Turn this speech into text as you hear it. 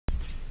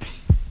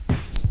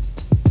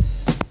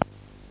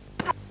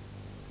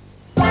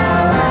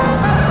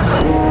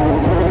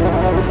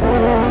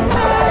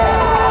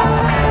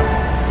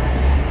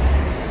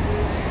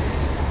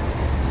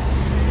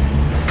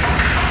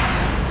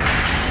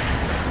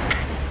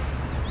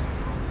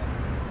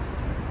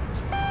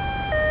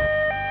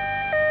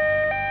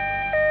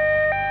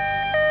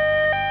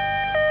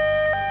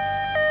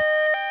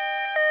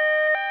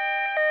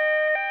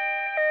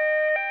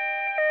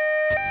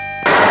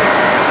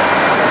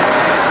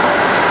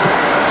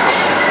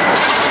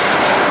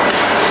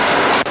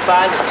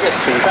just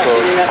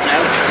crashing up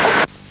now.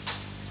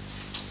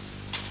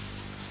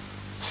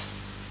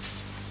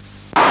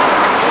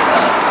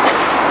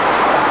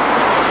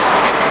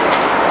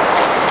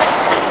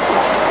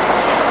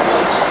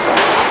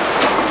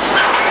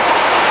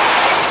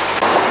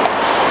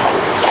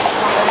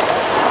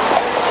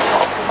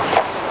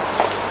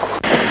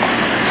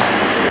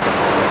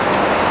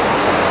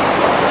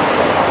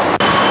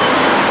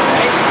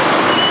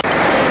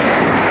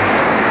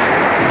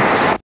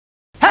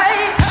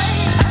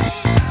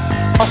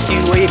 Ask you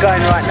where you're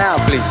going right now,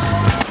 please.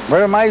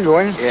 Where am I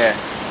going? Yeah.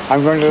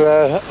 I'm going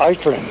to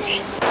Iceland.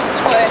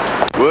 To work.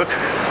 Work.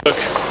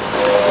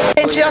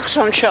 Into the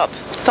Oxfam shop.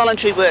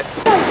 Voluntary work.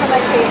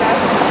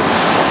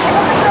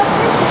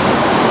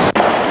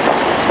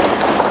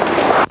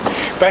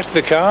 Back to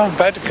the car,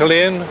 back to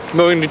Cullean,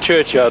 mowing the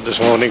churchyard this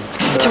morning.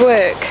 To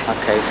work.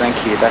 Okay,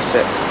 thank you. That's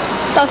it.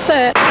 That's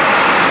it.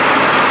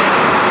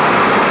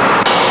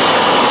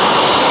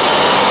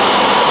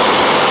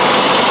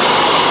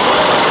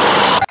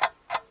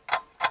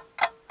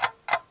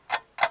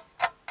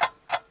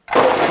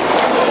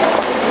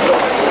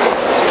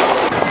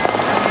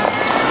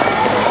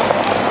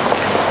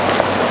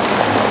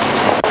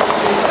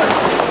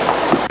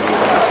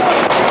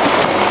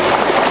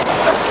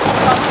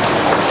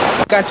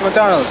 Going to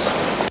McDonald's.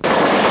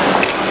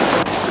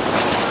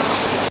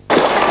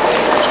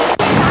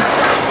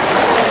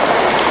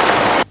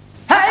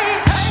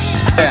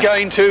 I'm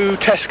going to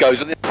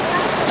Tesco's.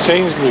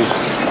 Sainsbury's.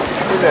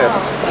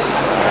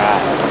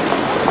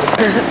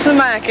 To the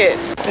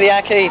market. To the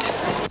arcade.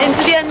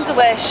 Into the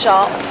underwear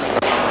shop.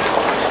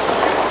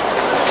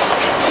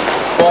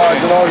 Well, I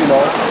don't know, you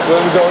know. Where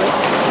are we going?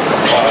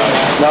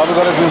 Now we're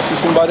going to go see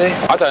somebody.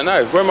 I don't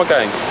know. Where am I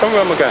going? Tell me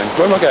where am I going?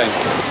 Where am I going?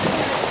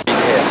 He's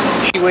here.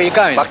 Where are you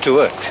going? Back to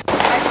work.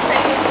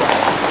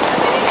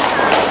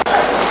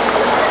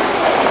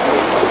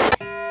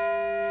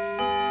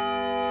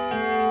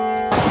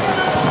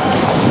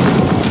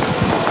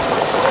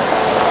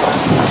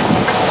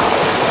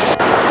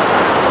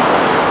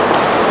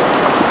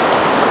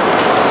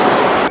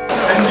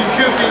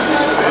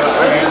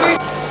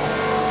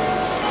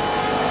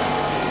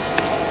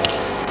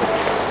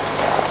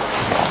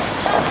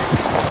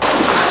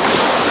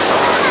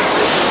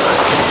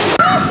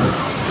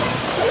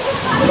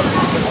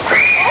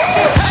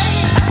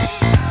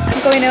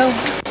 Going home.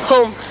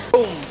 Home.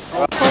 Home.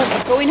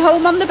 Going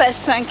home on the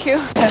bus, thank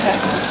you.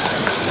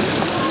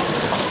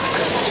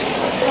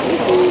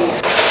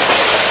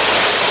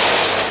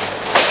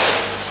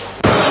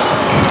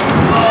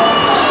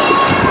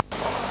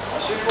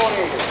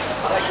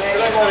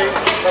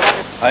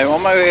 I'm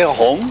on my way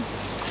home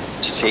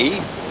to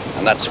tea,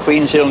 and that's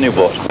Queen's Hill,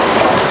 Newport.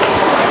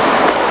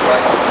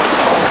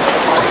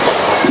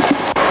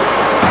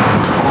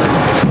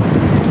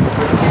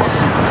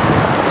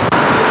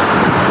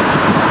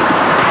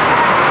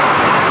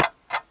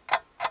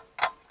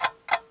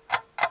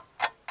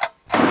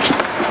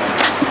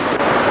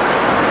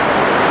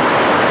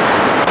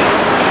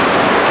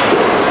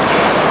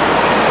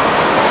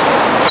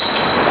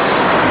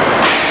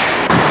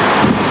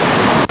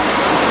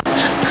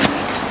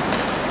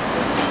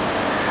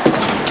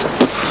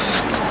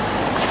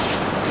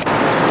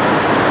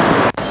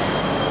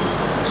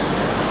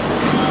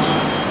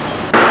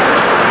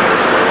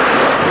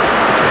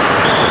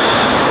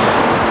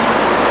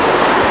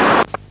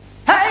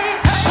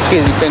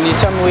 Excuse me, can you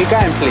tell me where you're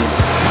going, please?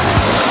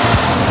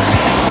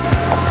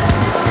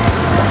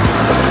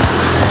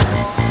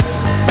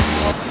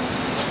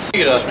 You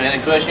could ask me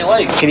any question you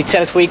like. Can you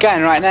tell us where you're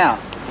going right now?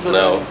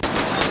 No.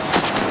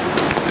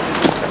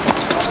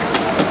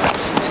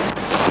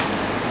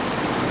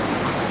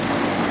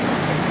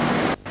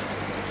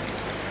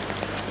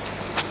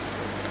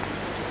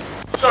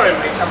 Sorry,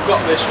 mate, I've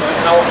got this, mate,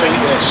 and I want to eat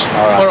this.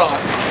 All right. All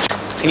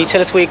right. Can you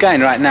tell us where you're going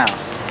right now?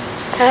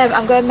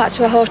 I'm going back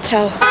to a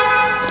hotel.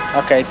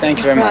 Okay, thank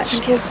you very Right, much.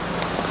 thank you.